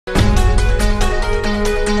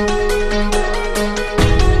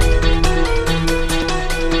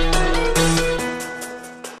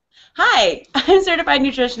I'm certified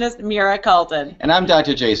nutritionist Mira Calton. And I'm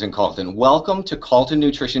Dr. Jason Calton. Welcome to Calton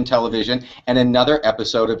Nutrition Television and another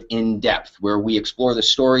episode of In Depth, where we explore the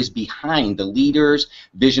stories behind the leaders,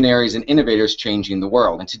 visionaries, and innovators changing the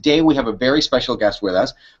world. And today we have a very special guest with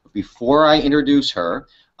us. But before I introduce her,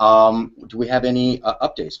 do we have any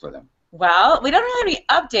updates for them? Well, we don't really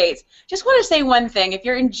have any updates. Just want to say one thing. If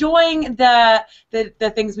you're enjoying the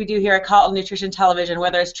things we do here at Calton Nutrition Television,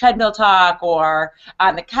 whether it's treadmill talk or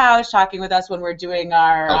on the couch talking with us when we're doing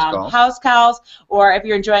our house calls, or if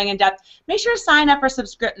you're enjoying In Depth, make sure to sign up or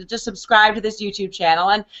subscribe to this YouTube channel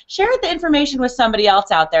and share the information with somebody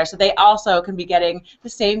else out there so they also can be getting the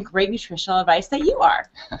same great nutritional advice that you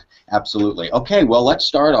are. Absolutely. Okay, well, let's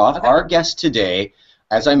start off. Okay. Our guest today,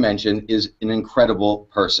 as I mentioned, is an incredible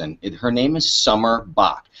person. Her name is Summer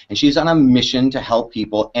Bock, and she's on a mission to help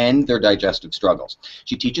people end their digestive struggles.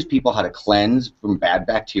 She teaches people how to cleanse from bad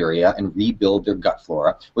bacteria and rebuild their gut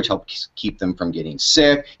flora, which helps keep them from getting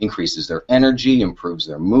sick, increases their energy, improves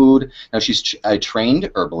their mood. Now, she's a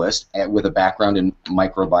trained herbalist with a background in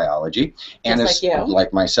microbiology, and just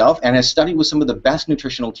like myself, and has studied with some of the best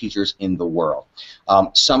nutritional teachers in the world.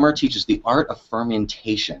 Summer teaches the art of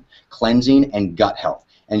fermentation, cleansing, and gut health,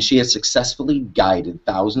 and she has successfully guided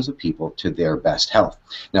thousands of people to their best health.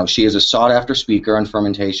 Now, she is a sought-after speaker on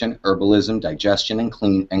fermentation, herbalism, digestion, and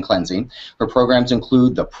cleansing. Her programs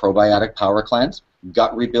include the Probiotic Power Cleanse,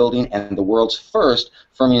 Gut Rebuilding, and the world's first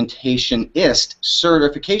Fermentationist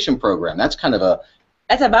certification program. That's kind of a...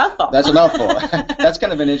 That's a mouthful. That's a mouthful. That's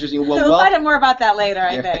kind of an interesting... We'll find out more about that later,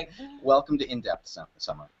 I think. Welcome to In Depth,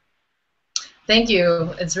 Summer. Thank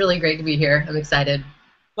you. It's really great to be here. I'm excited.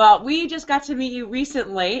 Well, we just got to meet you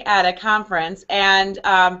recently at a conference, and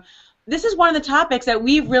this is one of the topics that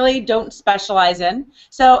we really don't specialize in.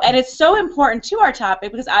 And it's so important to our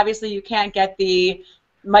topic because obviously you can't get the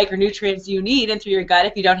micronutrients you need into your gut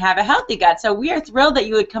if you don't have a healthy gut. So we are thrilled that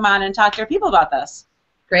you would come on and talk to our people about this.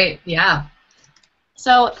 Great, yeah.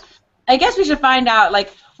 So I guess we should find out,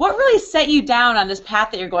 like, what really set you down on this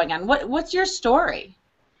path that you're going on? What's your story?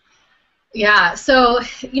 Yeah, so,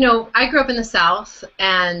 I grew up in the South,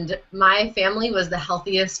 and my family was the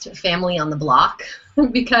healthiest family on the block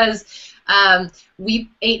because we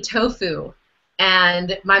ate tofu,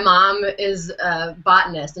 and my mom is a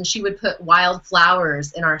botanist, and she would put wild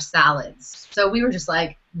flowers in our salads. So we were just,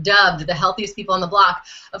 like, dubbed the healthiest people on the block.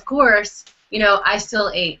 Of course, I still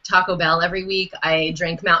ate Taco Bell every week. I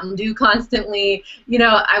drank Mountain Dew constantly.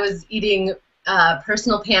 I was eating...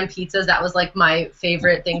 personal pan pizzas. That was like my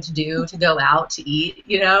favorite thing to do, to go out to eat,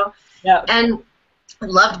 Yeah. And I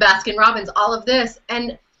loved Baskin Robbins, all of this.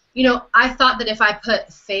 And, I thought that if I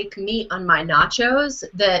put fake meat on my nachos,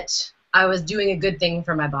 that I was doing a good thing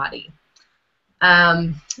for my body.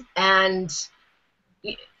 And,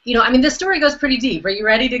 this story goes pretty deep. Are you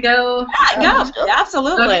ready to go? Yeah, go.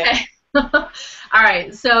 Absolutely. Okay. All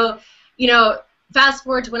right. So, fast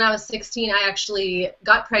forward to when I was 16, I actually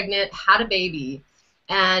got pregnant, had a baby,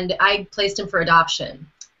 and I placed him for adoption.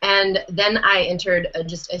 And then I entered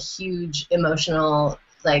just a huge emotional,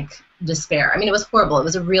 despair. It was horrible. It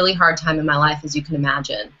was a really hard time in my life, as you can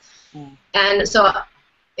imagine. And so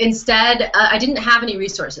instead, I didn't have any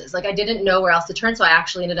resources. I didn't know where else to turn, so I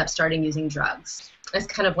actually ended up starting using drugs. It's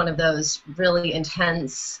kind of one of those really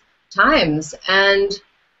intense times. And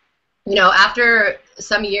after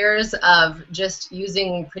some years of just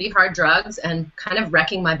using pretty hard drugs and kind of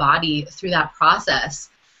wrecking my body through that process,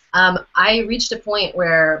 I reached a point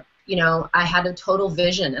where, I had a total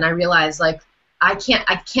vision, and I realized, I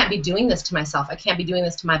can't be doing this to myself. I can't be doing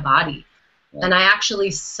this to my body. Yeah. And I actually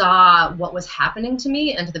saw what was happening to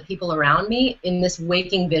me and to the people around me in this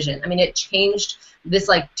waking vision. It changed, this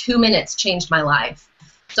 2 minutes changed my life.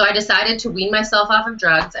 So I decided to wean myself off of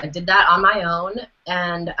drugs. I did that on my own,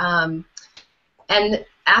 and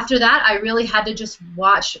after that, I really had to just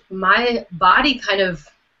watch my body kind of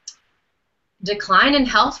decline in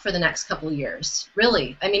health for the next couple of years.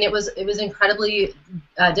 Really, it was incredibly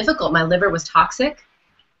difficult. My liver was toxic.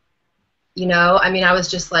 I was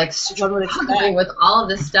just struggling with all of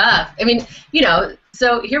this stuff.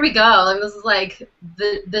 So here we go. This is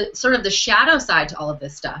the sort of the shadow side to all of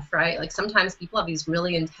this stuff, right? Sometimes people have these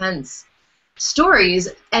really intense stories,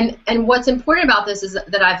 and what's important about this is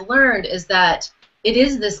that I've learned is that it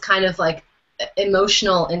is this kind of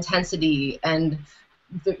emotional intensity, and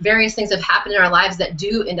various things have happened in our lives that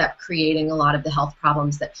do end up creating a lot of the health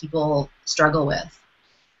problems that people struggle with.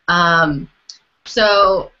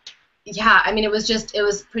 So yeah, it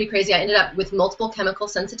was pretty crazy. I ended up with multiple chemical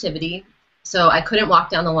sensitivity, so I couldn't walk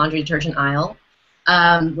down the laundry detergent aisle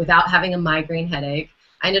without having a migraine headache.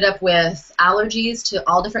 I ended up with allergies to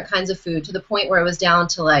all different kinds of food, to the point where it was down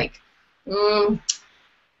to mm,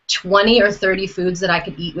 20 or 30 foods that I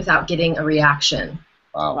could eat without getting a reaction.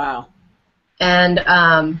 Wow. Wow. And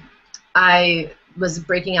I was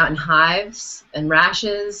breaking out in hives and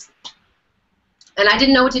rashes. And I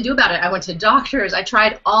didn't know what to do about it. I went to doctors. I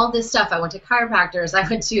tried all this stuff. I went to chiropractors. I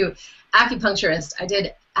went to acupuncturists. I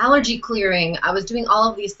did allergy clearing. I was doing all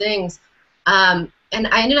of these things. And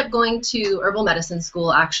I ended up going to herbal medicine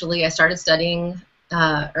school, actually. I started studying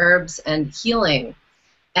herbs and healing.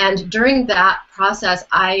 And during that process,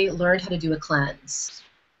 I learned how to do a cleanse.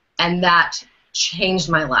 And that changed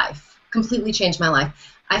my life, completely changed my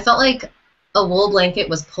life. I felt like a wool blanket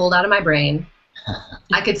was pulled out of my brain.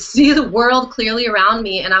 I could see the world clearly around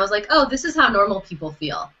me, and I was like, oh, this is how normal people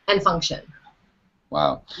feel and function.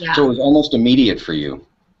 Wow. Yeah. So it was almost immediate for you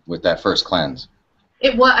with that first cleanse.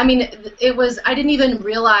 It was, I mean, it was, I didn't even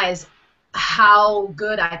realize how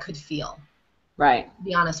good I could feel. Right. To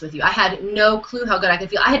be honest with you. I had no clue how good I could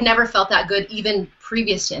feel. I had never felt that good even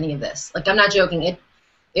previous to any of this. Like, I'm not joking.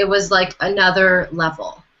 It was like another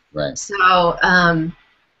level. Right. So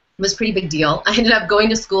it was a pretty big deal. I ended up going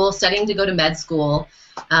to school, studying to go to med school.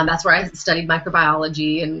 That's where I studied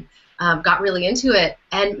microbiology and got really into it.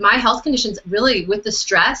 And my health conditions really, with the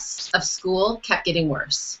stress of school, kept getting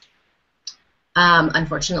worse.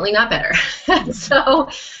 Unfortunately, not better. So,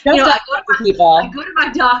 you know, I go to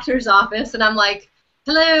my doctor's office and I'm like,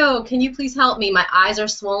 hello, can you please help me? My eyes are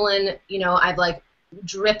swollen. You know, I've like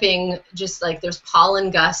dripping, just like there's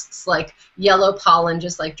pollen gusts, like yellow pollen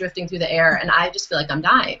just like drifting through the air, and I just feel like I'm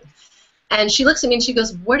dying. And she looks at me and she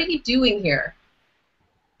goes, what are you doing here?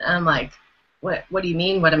 And I'm like, what do you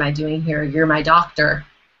mean, what am I doing here? You're my doctor.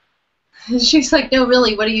 And she's like, no,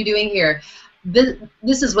 really, what are you doing here?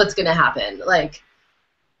 This is what's going to happen. Like,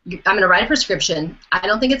 I'm going to write a prescription. I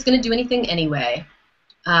don't think it's going to do anything anyway.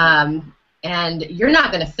 And you're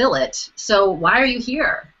not going to fill it. So why are you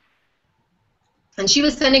here? And she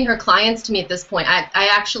was sending her clients to me at this point.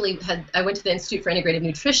 I went to the Institute for Integrative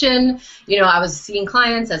Nutrition. You know, I was seeing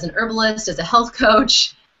clients as an herbalist, as a health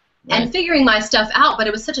coach, and figuring my stuff out. But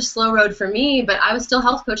it was such a slow road for me. But I was still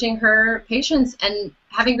health coaching her patients and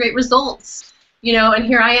having great results. You know, and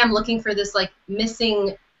here I am looking for this like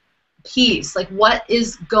missing piece. Like, what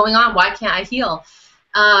is going on? Why can't I heal?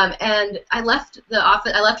 And I left the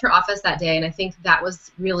office. I left her office that day, and I think that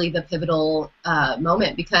was really the pivotal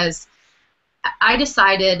moment, because I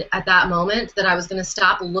decided at that moment that I was going to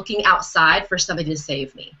stop looking outside for somebody to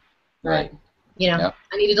save me. Right. You know,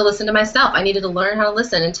 I needed to listen to myself. I needed to learn how to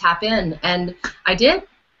listen and tap in, and I did.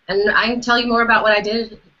 And I can tell you more about what I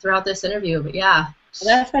did throughout this interview. But yeah.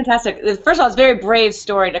 Well, that's fantastic. First of all, it's a very brave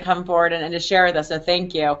story to come forward and to share with us, so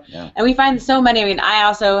thank you. Yeah. And we find so many. I mean, I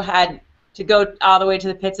also had to go all the way to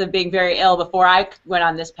the pits of being very ill before I went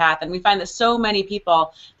on this path, and we find that so many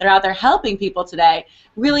people that are out there helping people today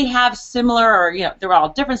really have similar, or, you know, they're all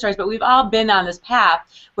different stories, but we've all been on this path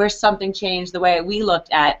where something changed the way we looked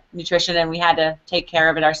at nutrition, and we had to take care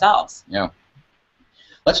of it ourselves. Yeah.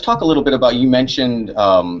 Let's talk a little bit about, you mentioned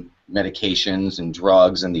medications and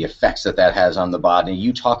drugs and the effects that that has on the body.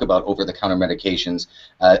 You talk about over-the-counter medications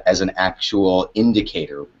as an actual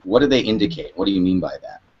indicator. What do they indicate? What do you mean by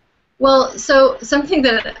that? Well, so something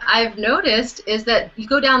that I've noticed is that you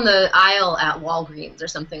go down the aisle at Walgreens or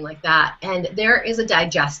something like that, and there is a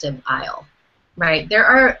digestive aisle, right? There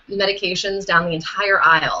are medications down the entire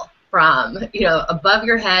aisle, from, you know, above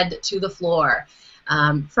your head to the floor.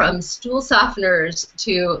 From stool softeners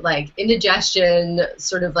to like indigestion,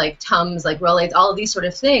 sort of like Tums, like Rolaids, all of these sort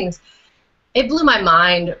of things. It blew my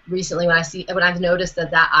mind recently when I've noticed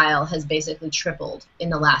that that aisle has basically tripled in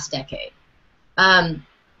the last decade.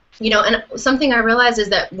 You know, and something I realized is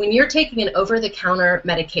that when you're taking an over-the-counter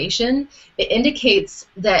medication, it indicates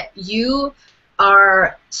that you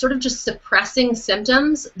are sort of just suppressing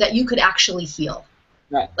symptoms that you could actually heal.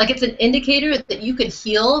 Right. Like, it's an indicator that you could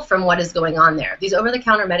heal from what is going on there. These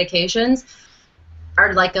over-the-counter medications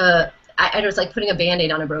are like it's like putting a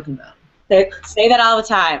Band-Aid on a broken bone. They say that all the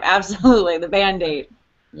time. Absolutely, the Band-Aid.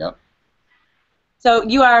 Yep. So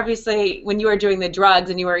you are obviously, when you were doing the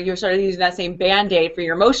drugs, and you were sort of using that same Band-Aid for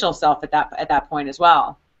your emotional self at that point as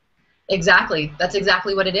well. Exactly. That's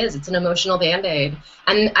exactly what it is. It's an emotional Band-Aid.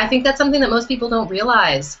 And I think that's something that most people don't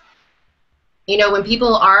realize. You know, when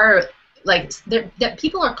people are like, that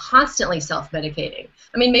people are constantly self-medicating.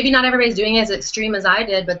 I mean, maybe not everybody's doing it as extreme as I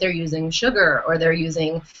did, but they're using sugar, or they're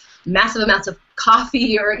using massive amounts of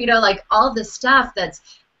coffee, or, you know, like all of this stuff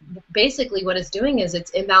that's basically what it's doing is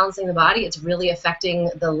it's imbalancing the body. It's really affecting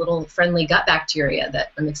the little friendly gut bacteria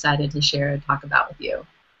that I'm excited to share and talk about with you.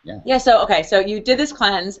 Yeah. Yeah, so, okay, so you did this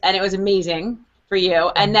cleanse, and it was amazing for you,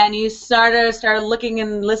 and then you started looking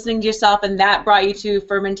and listening to yourself, and that brought you to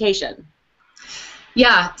fermentation.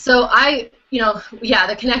 Yeah, so yeah,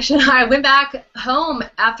 the connection. I went back home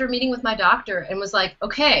after meeting with my doctor and was like,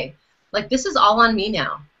 okay, like this is all on me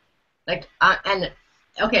now. Like, and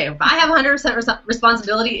okay, if I have 100%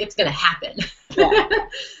 responsibility, it's gonna happen. Yeah.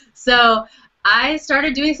 So I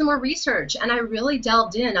started doing some more research, and I really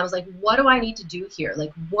delved in. I was like, what do I need to do here?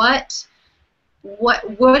 Like, what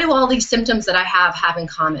do all these symptoms that I have in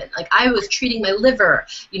common? Like, I was treating my liver,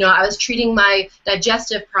 I was treating my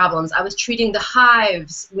digestive problems, I was treating the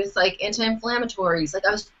hives with like anti-inflammatories, like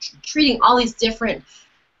I was treating all these different,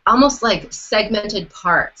 almost like segmented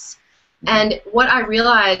parts. And what I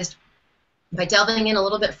realized by delving in a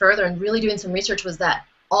little bit further and really doing some research was that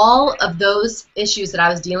all of those issues that I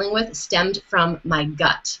was dealing with stemmed from my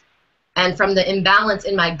gut and from the imbalance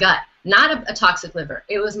in my gut, not a toxic liver,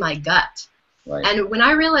 it was my gut. Right. And when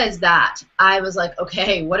I realized that, I was like,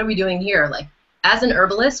 okay, what are we doing here? Like, as an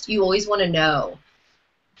herbalist, you always want to know,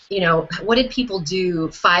 what did people do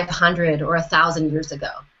 500 or 1,000 years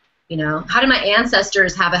ago? How did my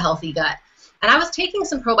ancestors have a healthy gut? And I was taking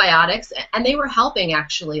some probiotics, and they were helping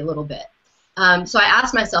actually a little bit. So I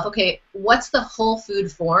asked myself, okay, what's the whole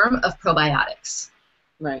food form of probiotics?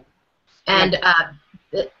 Right. And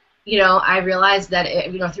I realized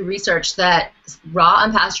that through research that raw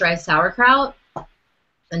unpasteurized sauerkraut,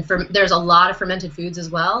 and there's a lot of fermented foods as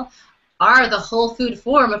well, are the whole food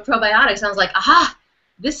form of probiotics. And I was like, aha,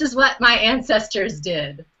 this is what my ancestors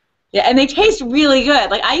did. Yeah, and they taste really good.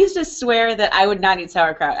 Like, I used to swear that I would not eat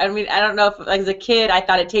sauerkraut. I mean, I don't know if, like, as a kid, I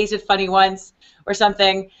thought it tasted funny once or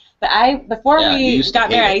something. But before we got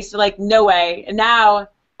married, I used to, like, no way. And now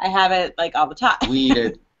I have it, like, all the time. We eat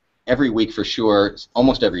it every week for sure,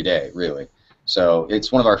 almost every day, really. So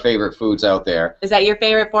it's one of our favorite foods out there. Is that your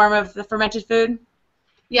favorite form of the fermented food?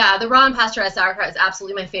 Yeah, the raw unpasteurized sauerkraut is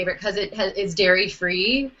absolutely my favorite because it's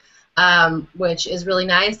dairy-free, which is really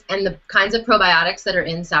nice. And the kinds of probiotics that are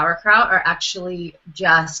in sauerkraut are actually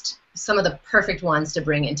just some of the perfect ones to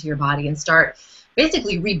bring into your body and start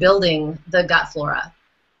basically rebuilding the gut flora.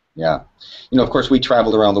 Yeah. Of course, we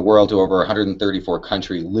traveled around the world to over 134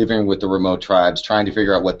 countries, living with the remote tribes, trying to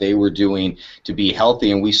figure out what they were doing to be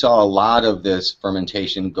healthy. And we saw a lot of this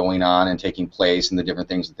fermentation going on and taking place and the different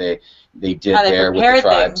things that they did there with the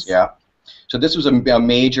tribes. Things. Yeah. So this was a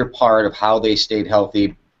major part of how they stayed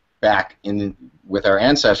healthy back with our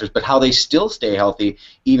ancestors, but how they still stay healthy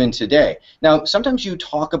even today. Now, sometimes you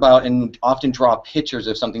talk about and often draw pictures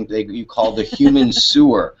of something you call the human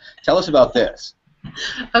sewer. Tell us about this.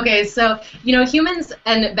 Okay, so humans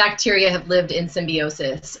and bacteria have lived in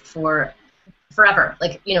symbiosis for forever.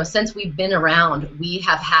 Like, since we've been around, we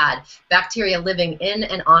have had bacteria living in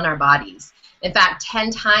and on our bodies. In fact,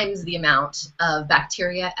 10 times the amount of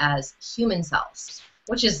bacteria as human cells,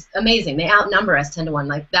 which is amazing. They outnumber us 10 to 1.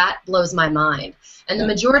 Like, that blows my mind. And the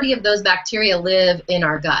majority of those bacteria live in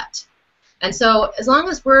our gut. And so as long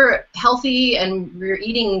as we're healthy and we're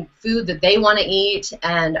eating food that they want to eat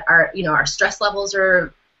and our stress levels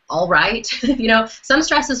are all right, some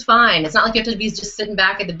stress is fine. It's not like you have to be just sitting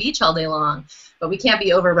back at the beach all day long, but we can't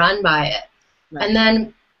be overrun by it. Right. And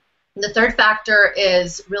then the third factor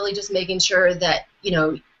is really just making sure that,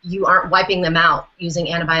 you aren't wiping them out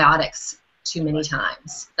using antibiotics too many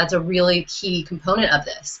times. That's a really key component of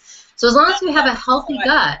this. So as long as we have a healthy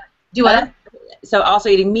gut, So also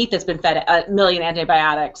eating meat that's been fed a million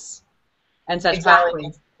antibiotics and such.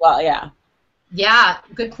 Exactly. Well, yeah. Yeah,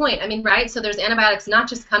 good point. I mean, right? So there's antibiotics not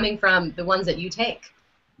just coming from the ones that you take.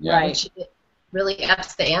 Yeah. Right. Which really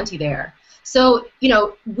ups the ante there. So,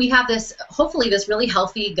 we have hopefully this really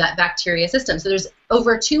healthy gut bacteria system. So there's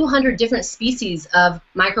over 200 different species of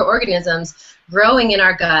microorganisms growing in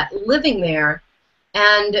our gut, living there,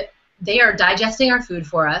 and they are digesting our food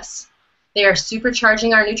for us. They are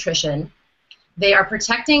supercharging our nutrition. They are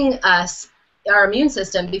protecting us, our immune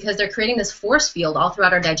system, because they're creating this force field all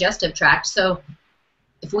throughout our digestive tract. So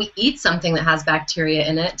if we eat something that has bacteria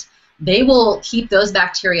in it, they will keep those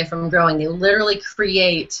bacteria from growing. They literally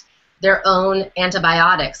create their own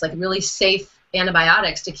antibiotics, like really safe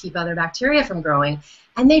antibiotics to keep other bacteria from growing.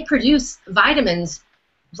 And they produce vitamins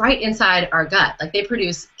right inside our gut. Like, they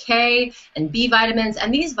produce K and B vitamins,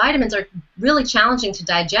 and these vitamins are really challenging to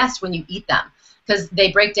digest when you eat them, because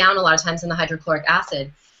they break down a lot of times in the hydrochloric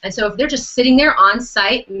acid. And so if they're just sitting there on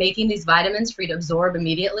site making these vitamins for you to absorb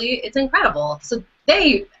immediately, it's incredible. So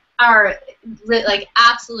they are like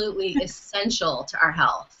absolutely essential to our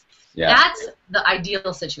health. Yeah. That's the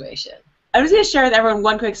ideal situation. I was going to share with everyone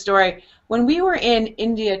one quick story. When we were in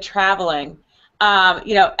India traveling,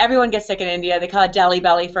 everyone gets sick in India. They call it Delhi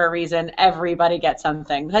belly for a reason. Everybody gets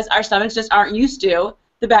something because our stomachs just aren't used to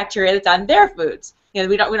the bacteria that's on their foods.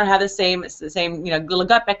 We don't have the same little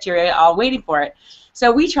gut bacteria all waiting for it.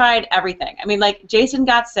 So we tried everything. I mean, like, Jason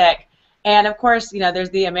got sick, and of course, you know, there's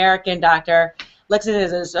the American doctor looks at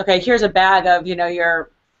it as, okay, here's a bag of, you know,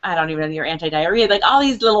 your, I don't even know, your anti-diarrhea, like all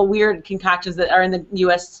these little weird concoctions that are in the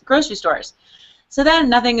U.S. grocery stores. So then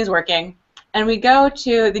nothing is working, and we go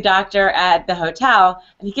to the doctor at the hotel,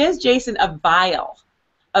 and he gives Jason a vial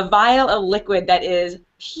of liquid that is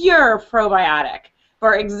pure probiotic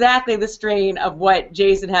for exactly the strain of what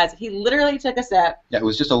Jason has. He literally took a sip. Yeah, it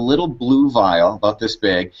was just a little blue vial about this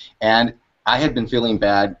big, and I had been feeling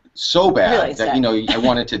bad, so bad Really that, sick. you know, I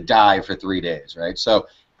wanted to die for 3 days, right? So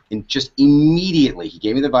just immediately, he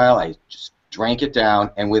gave me the vial, I just drank it down,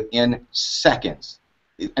 and within seconds,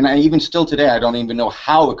 and I even still today, I don't even know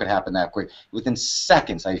how it could happen that quick. Within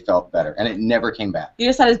seconds, I felt better, and it never came back. You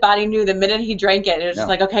just said his body knew the minute he drank it, it was just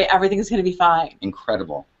like, okay, everything's going to be fine.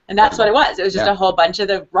 Incredible. And that's what it was. It was just a whole bunch of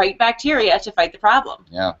the right bacteria to fight the problem.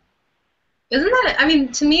 Yeah. Isn't that, I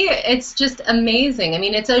mean, to me, it's just amazing. I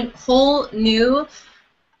mean, it's a whole new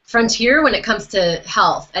frontier when it comes to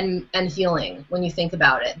health and healing, when you think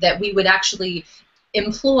about it, that we would actually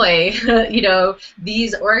employ, you know,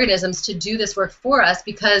 these organisms to do this work for us,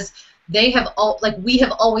 because they have we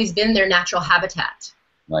have always been their natural habitat.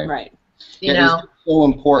 Right. You know? It's so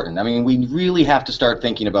important. I mean, we really have to start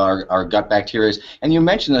thinking about our gut bacteria. And you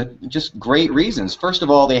mentioned just great reasons. First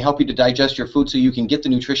of all, they help you to digest your food so you can get the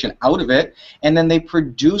nutrition out of it. And then they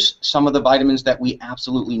produce some of the vitamins that we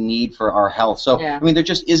absolutely need for our health. So, I mean, there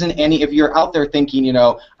just isn't any, if you're out there thinking, you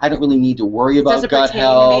know, I don't really need to worry about gut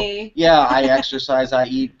health. Yeah, I exercise, I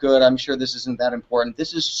eat good, I'm sure this isn't that important.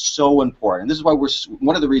 This is so important. This is why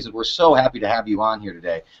one of the reasons we're so happy to have you on here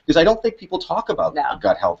today. Because I don't think people talk about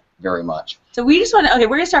gut health very much. So we just want to, okay,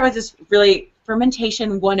 we're going to start with this really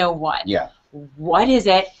fermentation 101. Yeah. What is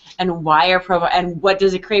it, and why are and what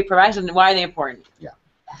does it create probiotics, and why are they important? Yeah.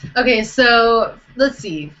 Okay, so let's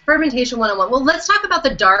see, fermentation 101. Well, let's talk about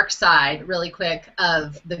the dark side really quick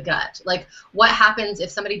of the gut. Like, what happens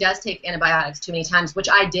if somebody does take antibiotics too many times, which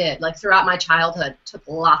I did. Like, throughout my childhood, took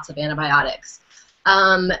lots of antibiotics.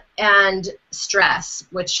 And stress,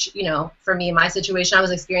 which, you know, for me, my situation, I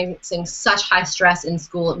was experiencing such high stress in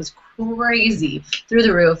school. It was crazy, through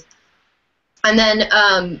the roof. And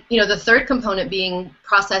then, you know, the third component being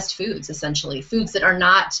processed foods, essentially, foods that are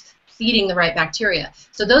not feeding the right bacteria.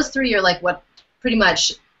 So those three are like what pretty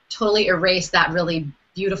much totally erase that really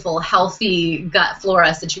beautiful, healthy gut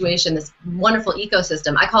flora situation, this wonderful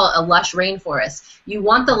ecosystem. I call it a lush rainforest. You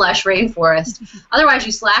want the lush rainforest. Otherwise,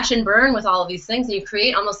 you slash and burn with all of these things, and you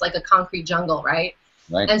create almost like a concrete jungle, right?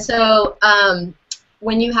 Right. And so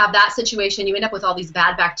when you have that situation, you end up with all these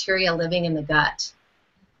bad bacteria living in the gut.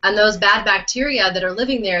 And those bad bacteria that are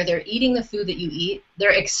living there, they're eating the food that you eat.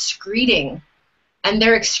 They're excreting. And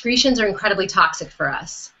their excretions are incredibly toxic for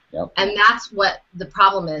us. Yep. And that's what the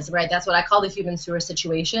problem is, right? That's what I call the human sewer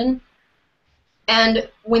situation. And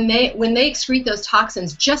when they excrete those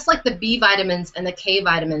toxins, just like the B vitamins and the K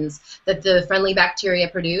vitamins that the friendly bacteria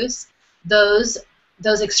produce, those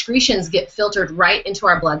excretions get filtered right into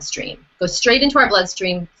our bloodstream. Go straight into our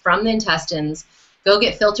bloodstream from the intestines, go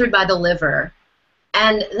get filtered by the liver,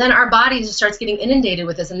 and then our body just starts getting inundated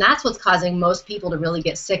with this, and that's what's causing most people to really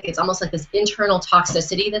get sick. It's almost like this internal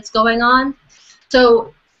toxicity that's going on.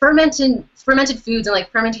 So fermented foods and like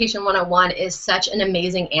fermentation 101 is such an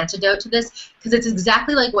amazing antidote to this, because it's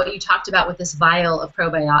exactly like what you talked about with this vial of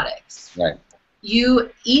probiotics. Right.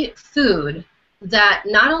 You eat food that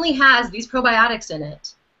not only has these probiotics in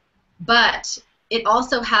it, but it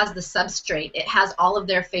also has the substrate. It has all of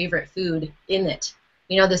their favorite food in it.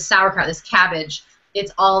 You know, this sauerkraut, this cabbage,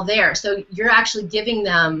 it's all there. So you're actually giving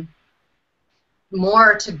them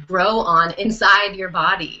more to grow on inside your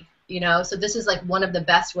body. You know, so this is like one of the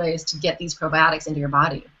best ways to get these probiotics into your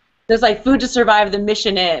body. There's like food to survive the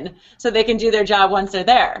mission in, so they can do their job once they're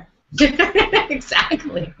there.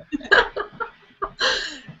 Exactly.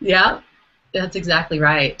 Yeah, that's exactly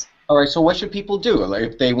right. All right. So what should people do like,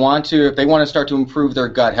 if they want to start to improve their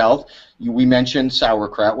gut health? We mentioned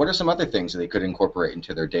sauerkraut. What are some other things that they could incorporate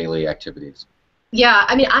into their daily activities? Yeah,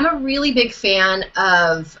 I mean, I'm a really big fan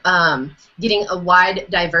of getting a wide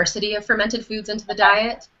diversity of fermented foods into the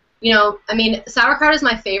diet. You know, I mean, sauerkraut is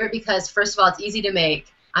my favorite because, first of all, it's easy to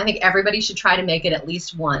make. I think everybody should try to make it at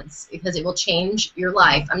least once because it will change your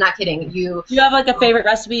life. I'm not kidding. You have like a favorite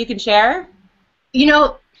recipe you can share? You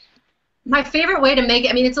know, my favorite way to make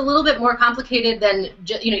it, I mean, it's a little bit more complicated than,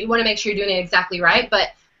 you know, you want to make sure you're doing it exactly right, but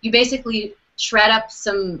you basically shred up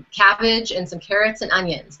some cabbage and some carrots and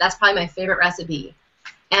onions. That's probably my favorite recipe.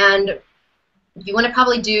 And you want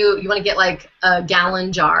to get like a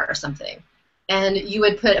gallon jar or something. And you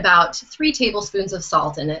would put about 3 tablespoons of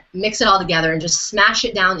salt in it, mix it all together, and just smash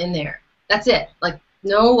it down in there. That's it. Like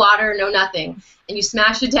no water, no nothing. And you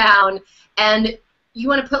smash it down, and you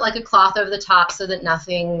want to put like a cloth over the top so that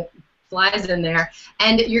nothing flies in there.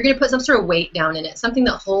 And you're going to put some sort of weight down in it, something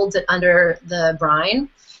that holds it under the brine.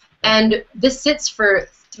 And this sits for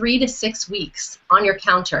 3 to 6 weeks on your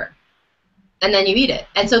counter. And then you eat it.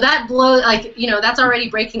 And so that blows, like, you know, that's already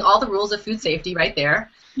breaking all the rules of food safety right there.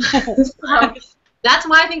 So that's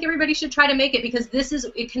why I think everybody should try to make it, because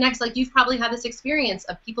it connects, like you've probably had this experience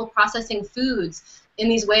of people processing foods in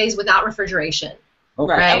these ways without refrigeration,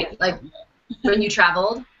 right? Like when you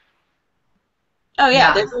traveled. Oh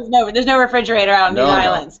yeah, there's no refrigerator out in these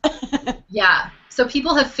islands. Yeah. So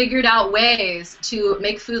people have figured out ways to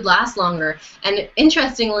make food last longer. And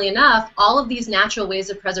interestingly enough, all of these natural ways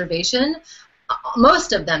of preservation,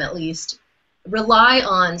 most of them at least, rely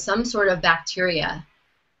on some sort of bacteria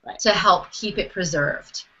to help keep it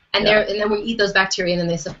preserved. And then we eat those bacteria and then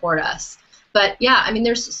they support us. But yeah, I mean,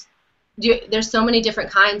 there's so many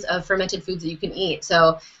different kinds of fermented foods that you can eat.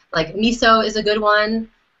 So like miso is a good one.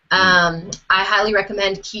 I highly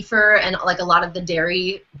recommend kefir and like a lot of the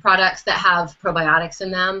dairy products that have probiotics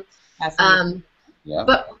in them.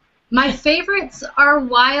 But my favorites are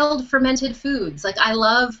wild fermented foods. Like I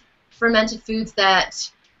love fermented foods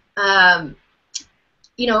that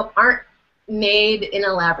you know, aren't made in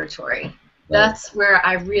a laboratory. That's where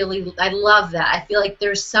I love that. I feel like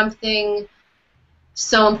there's something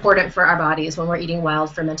so important for our bodies when we're eating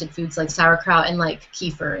wild fermented foods like sauerkraut and like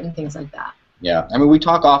kefir and things like that. Yeah, I mean, we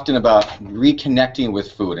talk often about reconnecting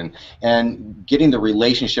with food and getting the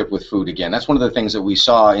relationship with food again. That's one of the things that we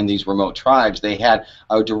saw in these remote tribes. They had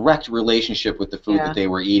a direct relationship with the food that they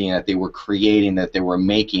were eating, that they were creating, that they were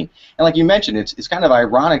making. And like you mentioned, it's kind of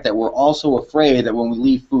ironic that we're also afraid that when we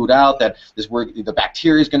leave food out, that the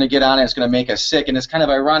bacteria is going to get on it, it's going to make us sick. And it's kind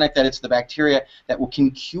of ironic that it's the bacteria that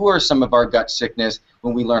can cure some of our gut sickness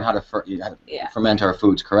when we learn how to ferment our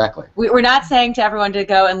foods correctly. We're not saying to everyone to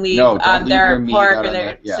go and leave their pork or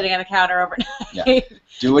they're sitting on the counter overnight.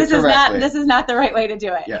 Do it correctly. This is not the right way to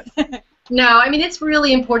do it. Yeah. No, I mean, it's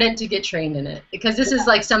really important to get trained in it, because this is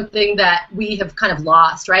like something that we have kind of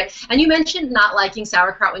lost, right? And you mentioned not liking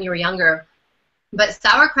sauerkraut when you were younger, but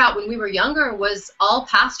sauerkraut when we were younger was all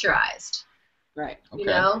pasteurized. Right. You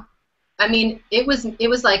know? I mean, it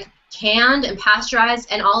was like canned and pasteurized,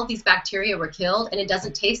 and all of these bacteria were killed, and it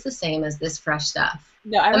doesn't taste the same as this fresh stuff.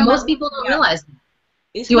 No, and most people don't realize that.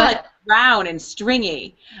 It's like brown and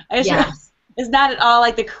stringy. It's not at all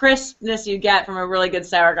like the crispness you get from a really good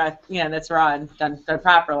sauerkraut, you know, that's raw and done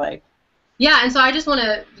properly. Yeah, and so I just want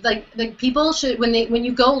to, like people should, when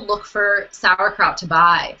you go look for sauerkraut to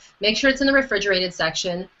buy, make sure it's in the refrigerated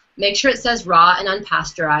section. Make sure it says raw and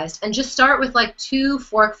unpasteurized, and just start with like 2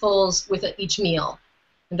 forkfuls with each meal.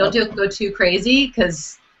 And don't go too crazy,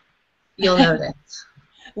 because you'll notice.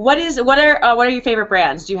 What are your favorite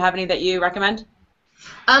brands? Do you have any that you recommend?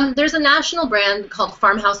 There's a national brand called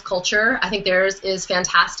Farmhouse Culture. I think theirs is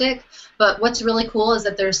fantastic. But what's really cool is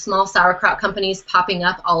that there's small sauerkraut companies popping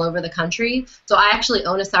up all over the country. So I actually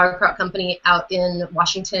own a sauerkraut company out in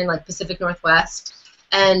Washington, like Pacific Northwest,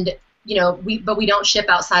 and you know, we don't ship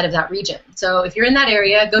outside of that region. So if you're in that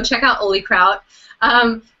area, go check out Oli Kraut.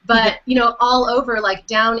 But you know, all over, like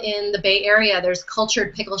down in the Bay Area, there's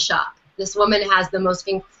Cultured Pickle Shop. This woman has the most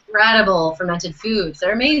incredible fermented foods.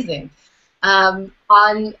 They're amazing. In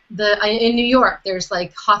New York, there's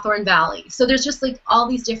like Hawthorne Valley. So there's just like all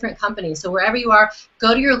these different companies. So wherever you are,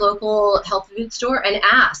 go to your local health food store and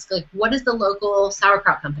ask, like, what is the local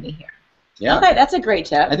sauerkraut company here? Yeah. Okay, that's a great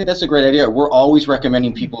tip. I think that's a great idea. We're always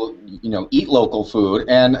recommending people, you know, eat local food,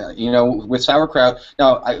 and you know, with sauerkraut.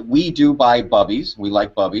 Now, we do buy Bubby's. We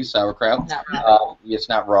like Bubby's sauerkraut. Not raw. It's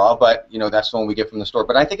not raw, but you know, that's the one we get from the store.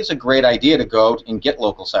 But I think it's a great idea to go and get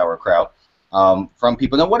local sauerkraut from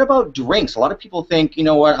people. Now, what about drinks? A lot of people think, you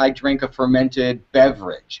know what, I drink a fermented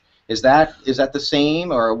beverage. Is that the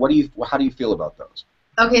same, or how do you feel about those?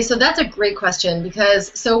 Okay, so that's a great question,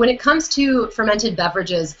 because so when it comes to fermented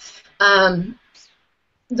beverages, the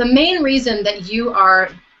main reason that you are,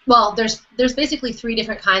 well, there's basically 3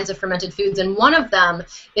 different kinds of fermented foods, and one of them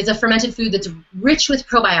is a fermented food that's rich with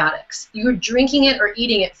probiotics. You're drinking it or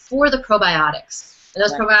eating it for the probiotics, and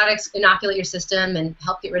those probiotics inoculate your system and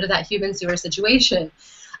help get rid of that human sewer situation.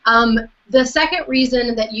 The second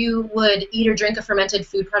reason that you would eat or drink a fermented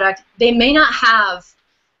food product, they may not have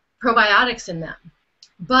probiotics in them,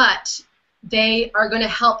 but they are going to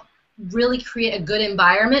help really create a good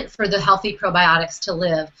environment for the healthy probiotics to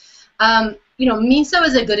live. You know, miso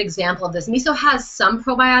is a good example of this. Miso has some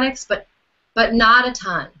probiotics, but not a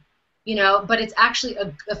ton. You know, but it's actually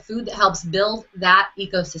a food that helps build that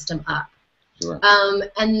ecosystem up. Sure.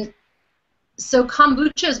 And So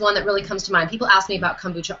kombucha is one that really comes to mind. People ask me about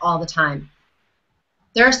kombucha all the time.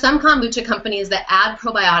 There are some kombucha companies that add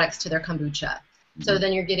probiotics to their kombucha. So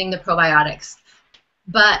then you're getting the probiotics.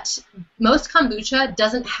 But most kombucha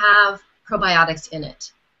doesn't have probiotics in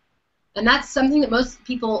it. And that's something that most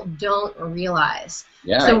people don't realize.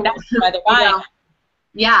 Yeah. So, That's why they're buying.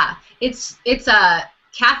 Yeah, it's a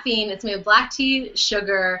caffeine. It's made of black tea,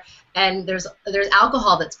 sugar, and there's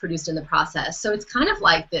alcohol that's produced in the process. So it's kind of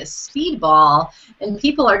like this speedball, and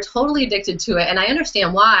people are totally addicted to it. And I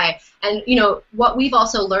understand why. And you know what we've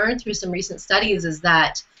also learned through some recent studies is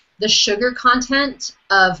that the sugar content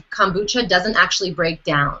of kombucha doesn't actually break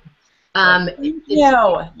down.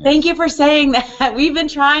 Thank you for saying that. We've been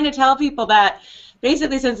trying to tell people that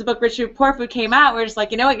basically since the book Rich Food Poor Food came out, we're just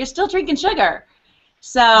like, you know what, you're still drinking sugar.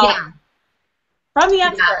 So yeah. from the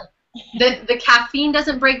expert. Yeah. The caffeine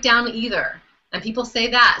doesn't break down either. And people say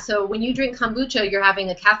that. So when you drink kombucha, you're having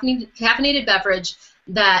a caffeinated beverage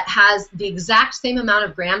that has the exact same amount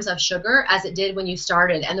of grams of sugar as it did when you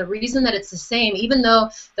started. And the reason that it's the same, even though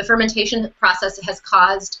the fermentation process has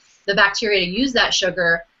caused the bacteria to use that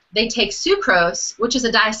sugar, they take sucrose, which is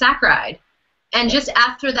a disaccharide, and just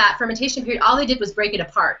after that fermentation period, all they did was break it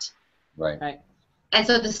apart. Right. And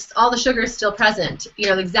so all the sugar is still present, you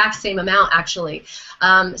know, the exact same amount actually.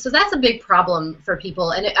 So that's a big problem for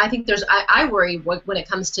people. And I think I worry when it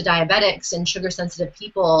comes to diabetics and sugar-sensitive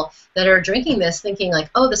people that are drinking this, thinking like,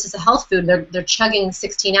 oh, this is a health food. They're chugging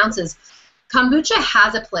 16 ounces. Kombucha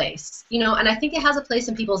has a place, you know, and I think it has a place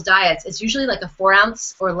in people's diets. It's usually like a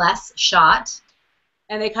 4-ounce or less shot.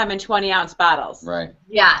 And they come in 20-ounce bottles. Right.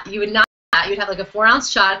 Yeah, you would not. You'd have like a 4-ounce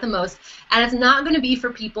shot at the most, and it's not going to be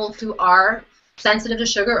for people who are sensitive to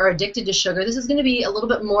sugar or addicted to sugar. This is going to be a little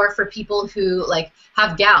bit more for people who like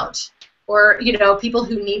have gout, or you know, people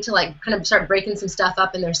who need to like kind of start breaking some stuff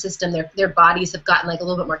up in their system. Their bodies have gotten like a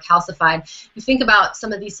little bit more calcified. You think about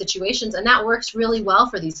some of these situations, and that works really well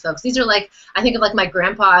for these folks. These are like, I think of like my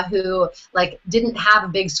grandpa who like didn't have a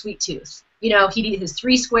big sweet tooth. You know, he'd eat his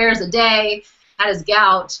 3 squares a day, had his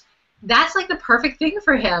gout. That's like the perfect thing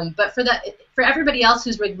for him. But for everybody else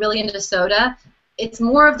who's really into soda, it's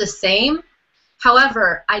more of the same.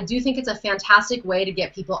 However, I do think it's a fantastic way to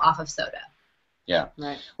get people off of soda. Yeah.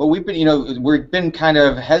 Right. Well, we've been kind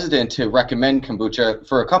of hesitant to recommend kombucha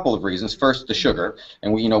for a couple of reasons. First, the sugar,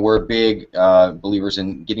 and we're big believers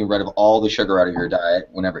in getting rid of all the sugar out of your diet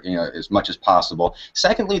whenever, as much as possible.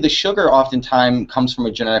 Secondly, the sugar oftentimes comes from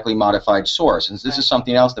a genetically modified source, and this is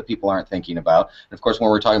something else that people aren't thinking about. And of course, when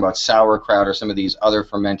we're talking about sauerkraut or some of these other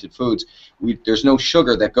fermented foods, there's no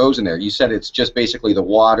sugar that goes in there. You said it's just basically the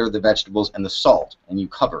water, the vegetables, and the salt, and you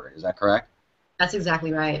cover it. Is that correct? That's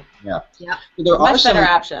exactly right. Yeah. Yep. There are Much better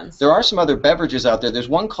options. There are some other beverages out there. There's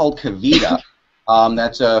one called Kavita.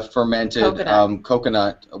 That's a fermented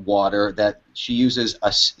coconut water that she uses a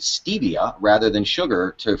stevia rather than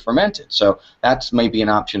sugar to ferment it. So that might be an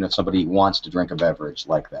option if somebody wants to drink a beverage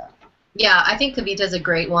like that. Yeah, I think Kavita is a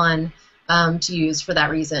great one to use for that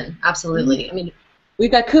reason. Absolutely. I mean, we've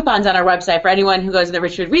got coupons on our website for anyone who goes to the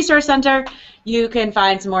Rich Food Resource Center. You can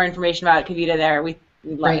find some more information about Kavita there. We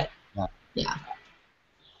love it. Yeah.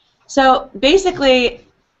 So basically,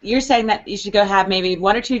 you're saying that you should go have maybe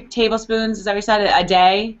 1 or 2 tablespoons, is that what you said, a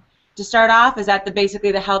day to start off? Is that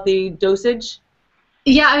basically the healthy dosage?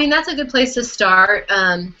 Yeah, I mean, that's a good place to start.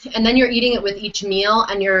 And then you're eating it with each meal,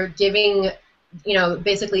 and you're giving,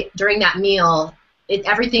 basically during that meal,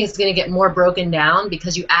 everything's going to get more broken down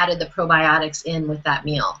because you added the probiotics in with that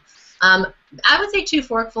meal. I would say 2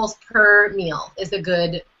 forkfuls per meal is a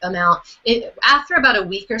good amount. After about a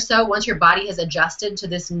week or so, once your body has adjusted to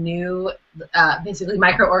this new, basically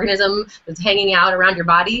microorganism that's hanging out around your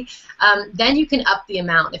body, then you can up the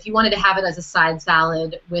amount. If you wanted to have it as a side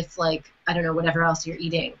salad with, like, I don't know, whatever else you're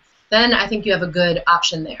eating, then I think you have a good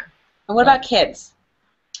option there. And what about kids?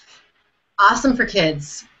 Awesome for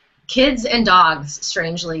kids. Kids and dogs,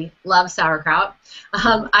 strangely, love sauerkraut.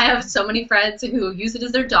 I have so many friends who use it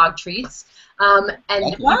as their dog treats. And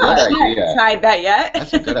That's a good idea. Tried that yet?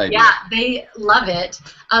 That's a good idea. Yeah, they love it.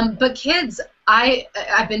 But kids,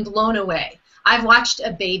 I've been blown away. I've watched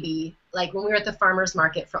a baby, like when we were at the farmer's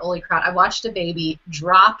market for Holy Kraut, I watched a baby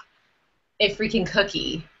drop a freaking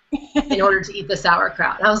cookie in order to eat the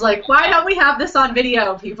sauerkraut. And I was like, why don't we have this on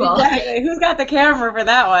video, people? Exactly. Who's got the camera for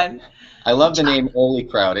that one? I love the name Holy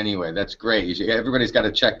Kraut anyway. That's great. Everybody's got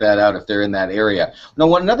to check that out if they're in that area.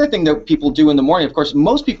 Now, another thing that people do in the morning, of course,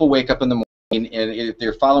 most people wake up in the morning, and if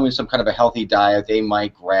they're following some kind of a healthy diet, they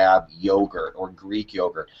might grab yogurt or Greek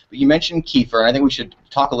yogurt. But you mentioned kefir, and I think we should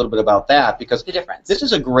talk a little bit about that because the difference. This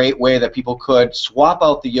is a great way that people could swap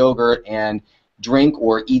out the yogurt and drink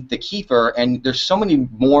or eat the kefir, and there's so many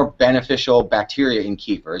more beneficial bacteria in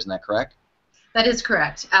kefir. Isn't that correct? That is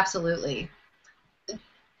correct. Absolutely. Do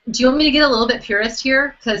you want me to get a little bit purist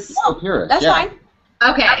here? No, purist. That's fine.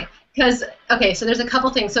 Okay. So there's a couple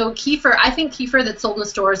things. So kefir, I think kefir that's sold in the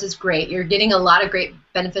stores is great. You're getting a lot of great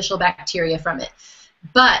beneficial bacteria from it.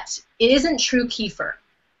 But it isn't true kefir.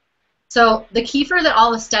 So the kefir that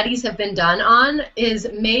all the studies have been done on is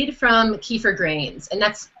made from kefir grains, and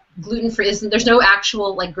that's gluten-free. There's no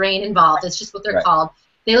actual like grain involved. It's just what they're called.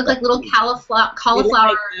 They look like little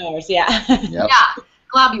cauliflower. Yeah. Yep. Yeah,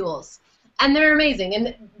 globules. And they're amazing.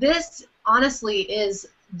 And this, honestly, is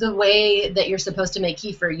the way that you're supposed to make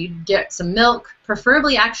kefir. You get some milk,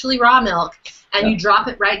 preferably actually raw milk, and you drop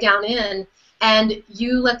it right down in, and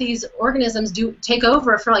you let these organisms take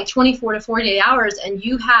over for like 24 to 48 hours, and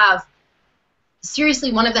you have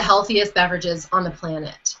seriously one of the healthiest beverages on the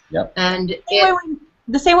planet. Yep. And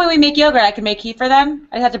the same way we make yogurt, I can make kefir then?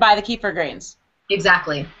 I have to buy the kefir grains.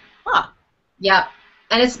 Exactly. Huh. Yep.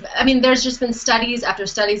 And there's just been studies after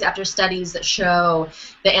studies after studies that show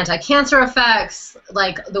the anti-cancer effects,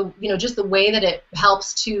 like just the way that it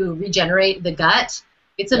helps to regenerate the gut.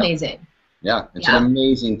 It's amazing. Yeah, it's an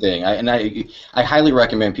amazing thing. I highly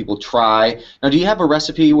recommend people try. Now, do you have a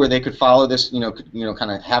recipe where they could follow this?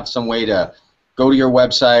 Kind of have some way to go to your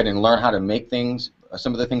website and learn how to make things,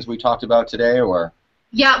 some of the things we talked about today, or?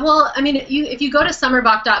 Yeah, well, I mean, if you go to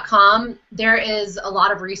summerbock.com, there is a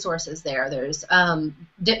lot of resources there. There's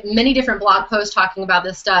many different blog posts talking about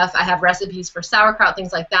this stuff. I have recipes for sauerkraut,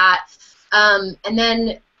 things like that. And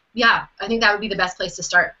then, I think that would be the best place to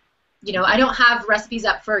start. I don't have recipes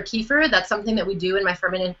up for kefir. That's something that we do in my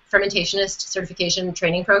fermentationist certification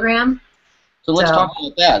training program. So let's talk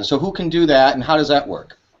about that. So who can do that, and how does that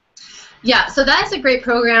work? Yeah, so that's a great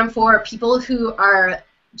program for people who are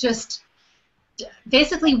just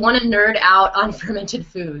basically want to nerd out on fermented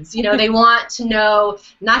foods. They want to know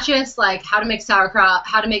not just like how to make sauerkraut,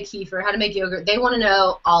 how to make kefir, how to make yogurt. They want to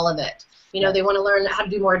know all of it. They want to learn how to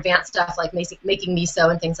do more advanced stuff like making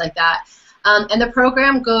miso and things like that. And the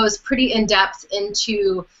program goes pretty in depth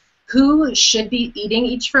into who should be eating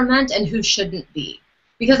each ferment and who shouldn't be.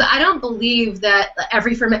 Because I don't believe that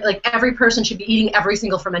every person should be eating every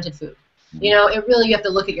single fermented food. You have to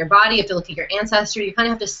look at your body, you have to look at your ancestry, you kind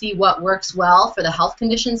of have to see what works well for the health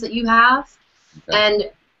conditions that you have, and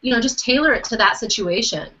just tailor it to that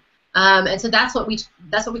situation. And so that's what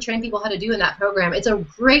we train people how to do in that program. It's a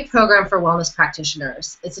great program for wellness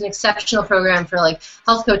practitioners. It's an exceptional program for like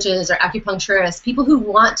health coaches or acupuncturists, people who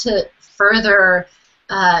want to further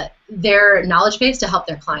their knowledge base to help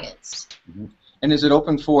their clients. Mm-hmm. And is it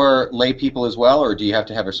open for lay people as well, or do you have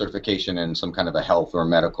to have a certification in some kind of a health or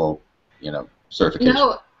medical certification?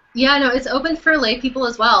 No, it's open for lay people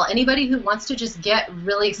as well. Anybody who wants to just get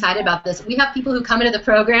really excited about this. We have people who come into the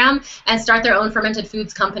program and start their own fermented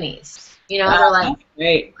foods companies. They're like,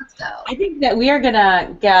 great. Let's go. I think that we are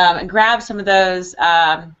gonna grab some of those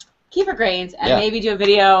kefir grains and maybe do a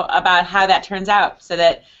video about how that turns out, so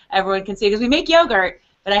that everyone can see. Because we make yogurt,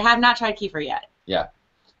 but I have not tried kefir yet.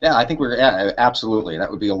 Yeah, I think absolutely. That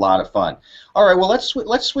would be a lot of fun. All right, well,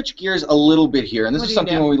 let's switch gears a little bit here, and this is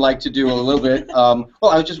something we like to do a little bit. Well,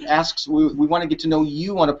 I would just ask, we want to get to know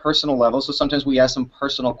you on a personal level, so sometimes we ask some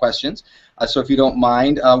personal questions. So if you don't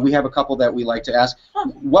mind, we have a couple that we like to ask.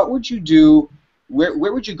 What would you do, where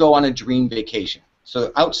would you go on a dream vacation?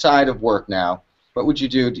 So outside of work now, what would you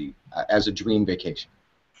do as a dream vacation?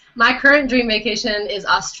 My current dream vacation is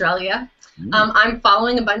Australia. I'm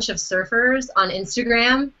following a bunch of surfers on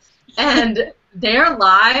Instagram, and their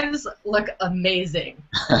lives look amazing.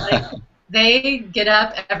 Like, they get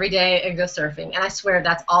up every day and go surfing, and I swear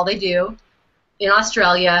that's all they do. In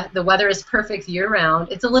Australia, the weather is perfect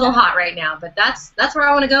year-round. It's a little hot right now, but that's where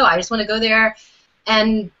I want to go. I just want to go there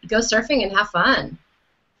and go surfing and have fun.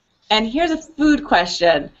 And here's a food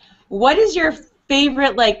question. What is your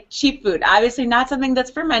favorite cheap food? Obviously not something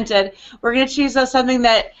that's fermented. We're going to choose something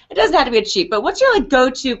that, it doesn't have to be a cheap, but what's your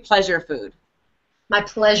go-to pleasure food? My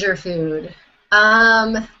pleasure food.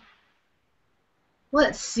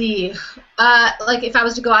 Let's see. Like if I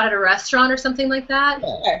was to go out at a restaurant or something like that.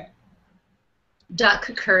 Okay.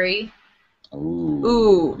 Duck curry.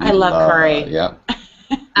 Ooh, I love curry. Yeah.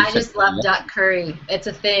 I just love duck curry. It's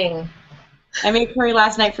a thing. I made curry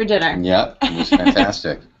last night for dinner. Yeah, it was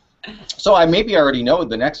fantastic. So I maybe already know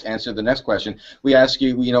the next answer to the next question. We ask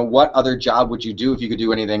you, what other job would you do if you could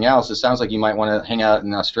do anything else? It sounds like you might want to hang out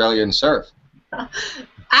in Australia and surf.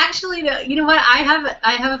 Actually, no, you know what? I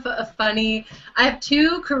have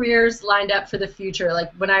two careers lined up for the future,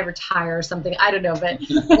 like when I retire or something. I don't know, but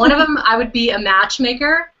one of them I would be a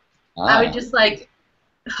matchmaker. I would just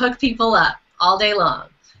hook people up all day long.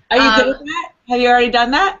 Are you good at that? Have you already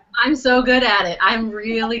done that? I'm so good at it. I'm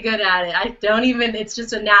really good at it. I don't even, it's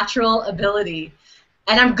just a natural ability.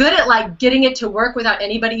 And I'm good at like getting it to work without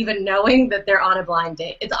anybody even knowing that they're on a blind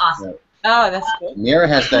date. It's awesome. Oh, that's good. Mira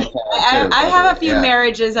has that talent too. I have a few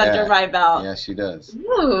marriages under my belt. Yeah, she does.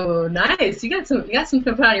 Ooh, nice. You got some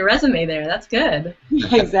to put on your resume there. That's good.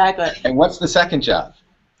 Exactly. And what's the second job?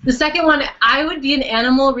 The second one, I would be an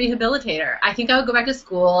animal rehabilitator. I think I would go back to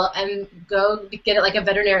school and go get it like a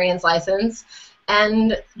veterinarian's license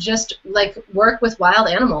and just like work with wild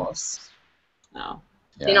animals. Oh.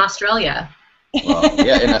 Yeah. In Australia. Well,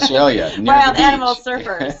 yeah, in Australia. Wild animal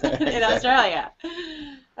surfers in Australia.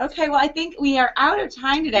 Okay, well, I think we are out of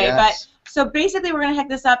time today, but so basically we're going to hack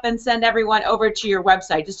this up and send everyone over to your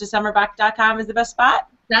website. Just to summerbock.com is the best spot?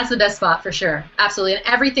 That's the best spot for sure. Absolutely. And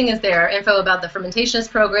everything is there. Info about the fermentationist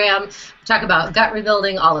program, talk about gut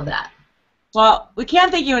rebuilding, all of that. Well, we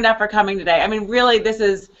can't thank you enough for coming today. I mean, really, this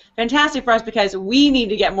is fantastic for us because we need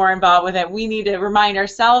to get more involved with it. We need to remind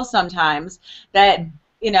ourselves sometimes that,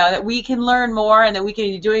 you know, that we can learn more and that we can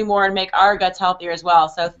be doing more and make our guts healthier as well.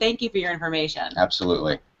 So thank you for your information.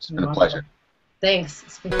 Absolutely. It's been a pleasure.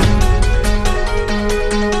 Thanks.